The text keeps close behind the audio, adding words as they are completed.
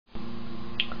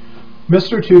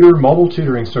Mr. Tutor Mobile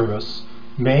Tutoring Service,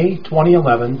 May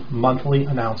 2011 Monthly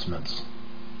Announcements.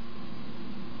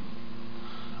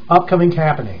 Upcoming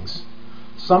happenings.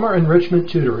 Summer Enrichment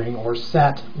Tutoring, or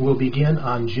SET, will begin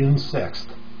on June 6th.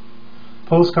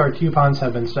 Postcard coupons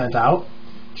have been sent out.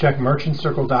 Check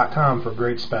merchantcircle.com for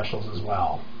great specials as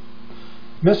well.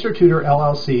 Mr. Tutor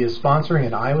LLC is sponsoring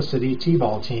an Iowa City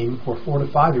T-ball team for 4 to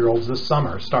 5-year-olds this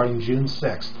summer, starting June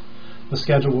 6th. The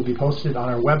schedule will be posted on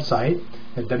our website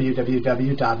at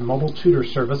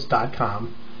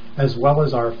www.mobiletutorservice.com, as well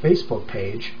as our Facebook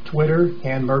page, Twitter,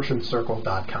 and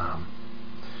merchantcircle.com.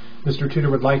 Mr. Tutor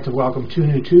would like to welcome 2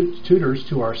 new tutors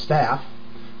to our staff,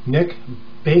 Nick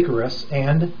Bakeris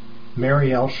and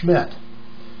Marielle Schmidt.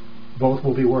 Both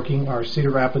will be working our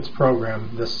Cedar Rapids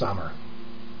program this summer.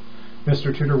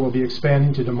 Mr. Tutor will be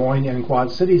expanding to Des Moines and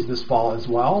Quad Cities this fall as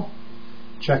well.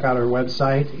 Check out our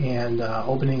website and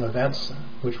opening events,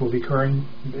 which will be occurring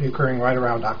right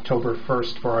around October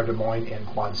 1st for our Des Moines and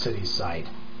Quad Cities site.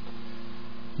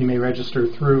 You may register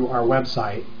through our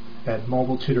website at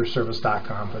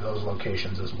mobiletutorservice.com for those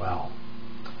locations as well.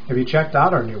 Have you checked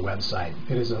out our new website?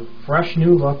 It is a fresh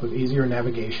new look with easier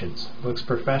navigations. It looks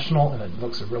professional and it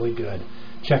looks really good.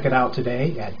 Check it out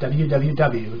today at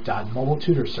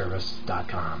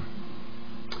www.mobiletutorservice.com.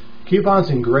 Coupons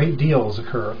and great deals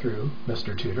occur through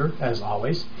Mr. Tutor, as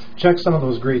always. Check some of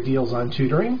those great deals on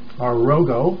tutoring. Our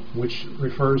ROGO, which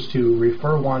refers to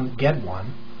Refer One, Get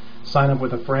One. Sign up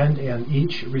with a friend and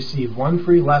each receive 1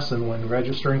 free lesson when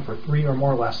registering for 3 or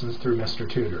more lessons through Mr.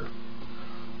 Tutor.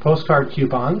 Postcard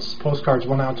coupons. Postcards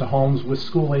went out to homes with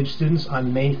school-age students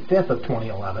on May 5th of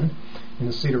 2011 in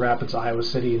the Cedar Rapids, Iowa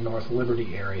City, and North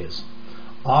Liberty areas.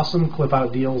 Awesome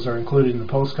clip-out deals are included in the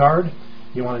postcard.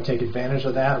 You want to take advantage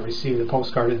of that, receive the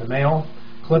postcard in the mail,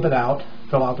 clip it out,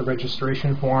 fill out the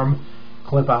registration form,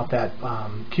 clip out that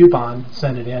coupon,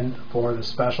 send it in for the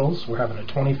specials. We're having a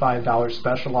 $25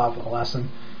 special off a lesson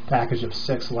package of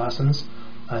 6 lessons,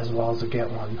 as well as a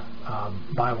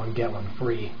buy one, get one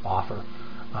free offer.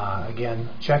 Again,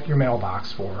 check your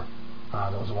mailbox for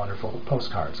those wonderful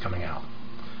postcards coming out.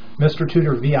 Mr.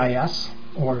 Tutor VIS,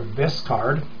 or VIS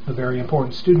card, the very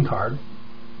important student card,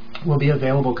 will be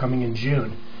available coming in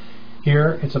June.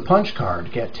 Here, it's a punch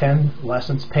card. Get 10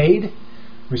 lessons paid,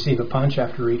 receive a punch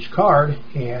after each card,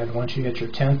 and once you hit your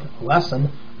 10th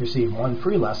lesson, receive 1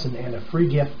 free lesson and a free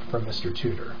gift from Mr.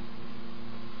 Tutor.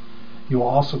 You will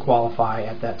also qualify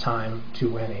at that time to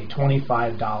win a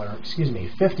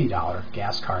 $50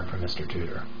 gas card from Mr.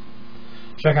 Tutor.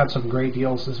 Check out some great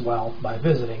deals as well by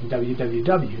visiting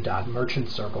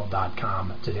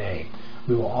www.merchantcircle.com today.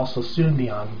 We will also soon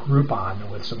be on Groupon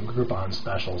with some Groupon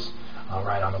specials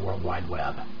right on the World Wide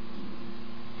Web.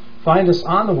 Find us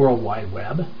on the World Wide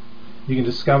Web. You can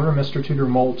discover Mr. Tutor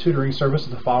Mobile Tutoring Service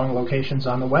at the following locations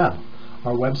on the web.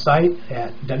 Our website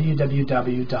at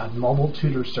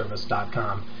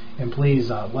www.mobiletutorservice.com, and please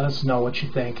let us know what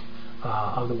you think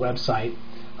of the website.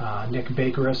 Nick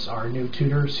Bakeris, our new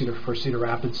tutor for Cedar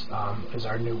Rapids, is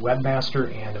our new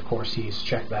webmaster, and of course he's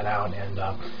checked that out and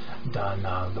done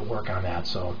the work on that,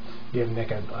 so give Nick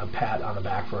a pat on the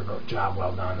back for a job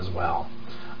well done as well.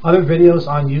 Other videos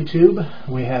on YouTube.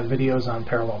 We have videos on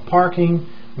parallel parking.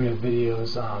 We have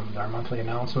videos, our monthly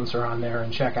announcements are on there,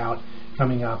 and check out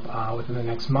coming up within the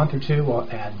next month or two. We'll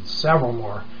add several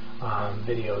more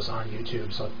videos on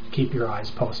YouTube, so keep your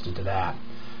eyes posted to that.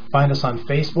 Find us on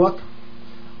Facebook.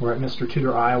 We're at Mr.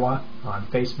 Tutor Iowa on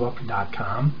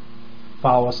Facebook.com.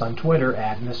 Follow us on Twitter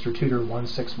at Mr. Tutor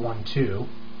 1612.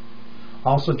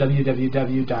 Also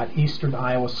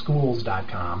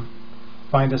www.easterniowashools.com.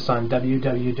 Find us on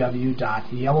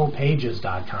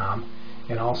www.yellowpages.com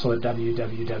and also at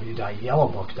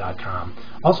www.yellowbook.com.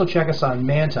 Also check us on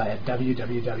Manta at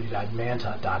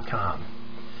www.manta.com.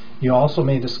 You also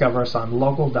may discover us on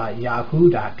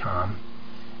local.yahoo.com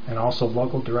and also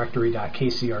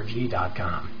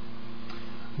localdirectory.kcrg.com.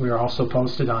 We are also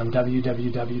posted on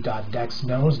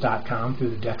www.dexknows.com through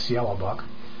the Dex Yellow Book.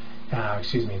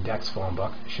 Dex phone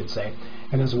book, I should say,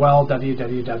 and as well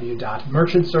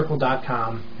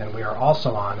www.merchantcircle.com, and we are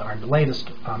also on our latest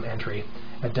entry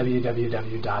at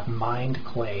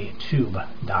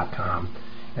www.mindclaytube.com.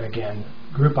 And again,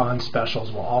 Groupon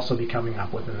specials will also be coming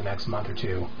up within the next month or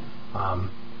two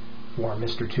for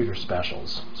Mr. Tutor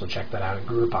specials, so check that out at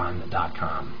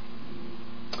Groupon.com.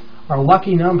 Our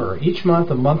lucky number. Each month,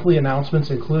 the monthly announcements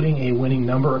including a winning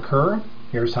number occur.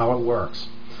 Here's how it works.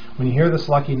 When you hear this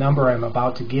lucky number I'm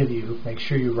about to give you, make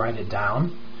sure you write it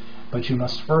down, but you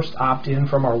must first opt in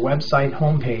from our website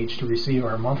homepage to receive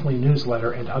our monthly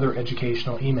newsletter and other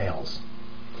educational emails.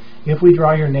 If we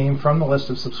draw your name from the list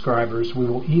of subscribers, we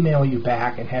will email you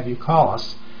back and have you call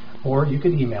us or you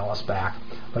could email us back.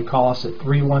 But call us at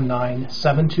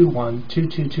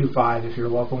 319-721-2225 if you're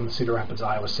local in the Cedar Rapids,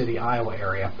 Iowa City, Iowa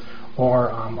area.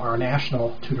 Or our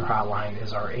national tutor hotline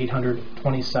is our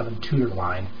 800-27 tutor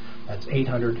line. That's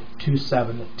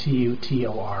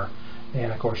 800-27-TUTOR.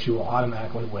 And of course you will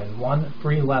automatically win one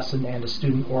free lesson and a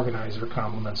student organizer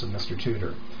compliments of Mr.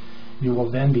 Tutor. You will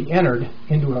then be entered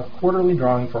into a quarterly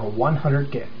drawing for a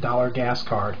 $100 gas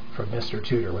card from Mr.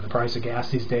 Tutor. With the price of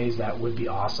gas these days, that would be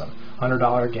awesome.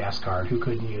 $100 gas card, who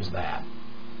couldn't use that?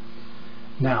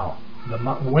 Now, the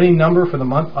winning number for the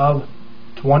month of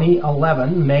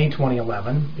 2011, May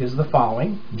 2011, is the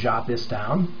following. Jot this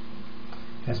down,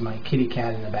 as my kitty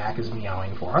cat in the back is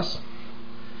meowing for us.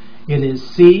 It is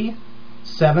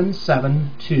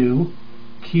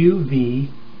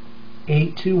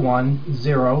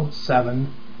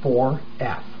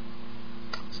C772QV821074F.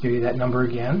 Let's give you that number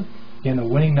again. Again, the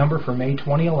winning number for May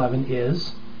 2011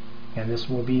 is, and this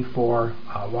will be for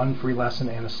one free lesson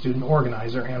and a student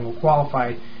organizer, and will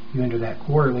qualify you into that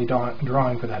quarterly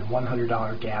drawing for that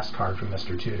 $100 gas card from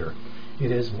Mr. Tutor. It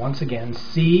is, once again,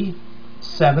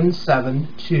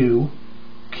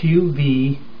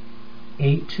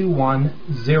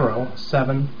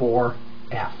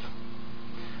 C772QV821074F.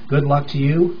 Good luck to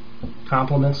you.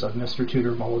 Compliments of Mr.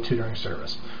 Tutor Mobile Tutoring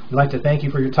Service. We'd like to thank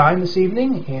you for your time this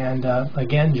evening, and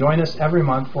again, join us every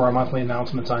month for our monthly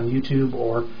announcements on YouTube,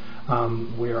 or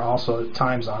we are also at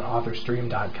times on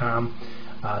authorstream.com.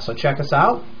 So check us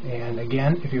out, and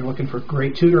again, if you're looking for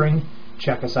great tutoring,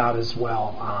 check us out as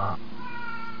well. I'd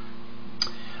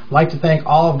like to thank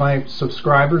all of my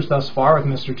subscribers thus far with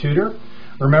Mr. Tutor.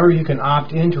 Remember, you can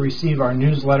opt in to receive our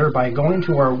newsletter by going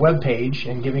to our webpage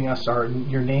and giving us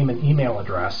your name and email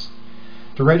address.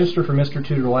 To register for Mr.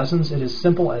 Tutor lessons, it is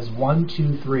simple as 1,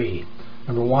 2, 3.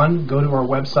 Number 1, go to our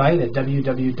website at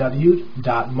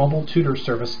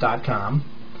www.mobiletutorservice.com.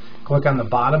 Click on the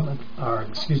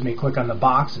click on the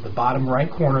box at the bottom right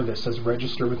corner that says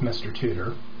Register with Mr.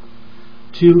 Tutor.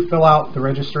 2, fill out the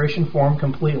registration form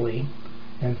completely.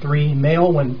 And 3,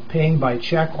 mail when paying by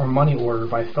check or money order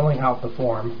by filling out the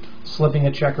form, slipping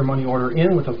a check or money order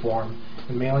in with the form,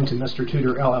 and mailing to Mr.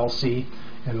 Tutor LLC.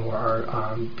 And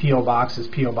our P.O. Box is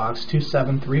P.O. Box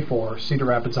 2734, Cedar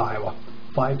Rapids, Iowa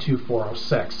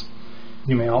 52406.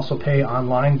 You may also pay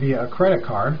online via a credit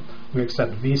card. We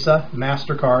accept Visa,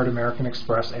 MasterCard, American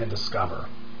Express, and Discover.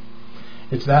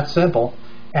 It's that simple.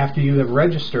 After you have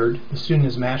registered, the student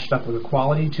is matched up with a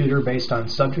quality tutor based on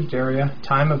subject area,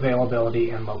 time availability,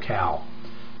 and locale.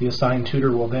 The assigned tutor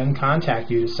will then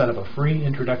contact you to set up a free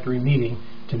introductory meeting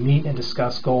to meet and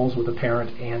discuss goals with the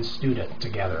parent and student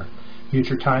together.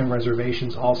 Future time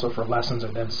reservations also for lessons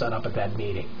are then set up at that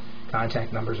meeting.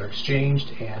 Contact numbers are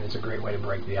exchanged, and it's a great way to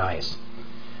break the ice.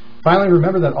 Finally,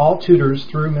 remember that all tutors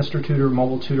through Mr. Tutor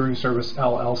Mobile Tutoring Service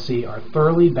LLC are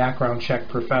thoroughly background check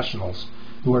professionals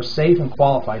who are safe and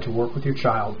qualified to work with your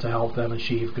child to help them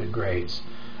achieve good grades.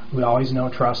 We always know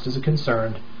trust is a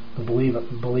concern, but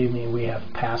believe me, we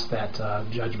have passed that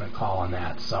judgment call on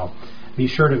that. So be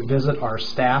sure to visit our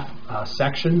staff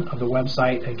section of the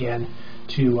website again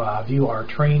to view our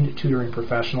trained tutoring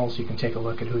professionals. You can take a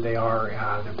look at who they are,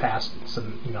 their past, a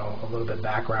little bit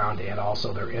background, and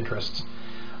also their interests.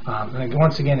 And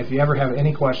once again, if you ever have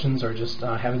any questions or just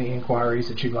have any inquiries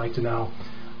that you'd like to know,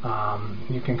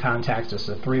 you can contact us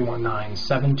at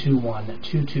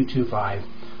 319-721-2225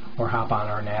 or hop on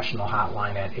our national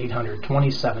hotline at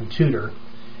 800-27-TUTOR.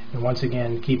 And once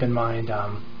again, keep in mind,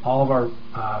 all of our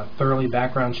thoroughly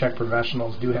background check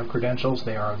professionals do have credentials.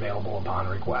 They are available upon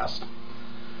request.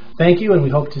 Thank you, and we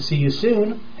hope to see you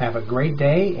soon. Have a great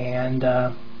day, and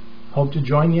hope to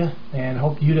join you, and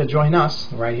hope you to join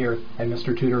us right here at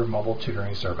Mr. Tutor Mobile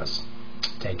Tutoring Service.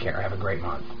 Take care. Have a great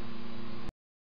month.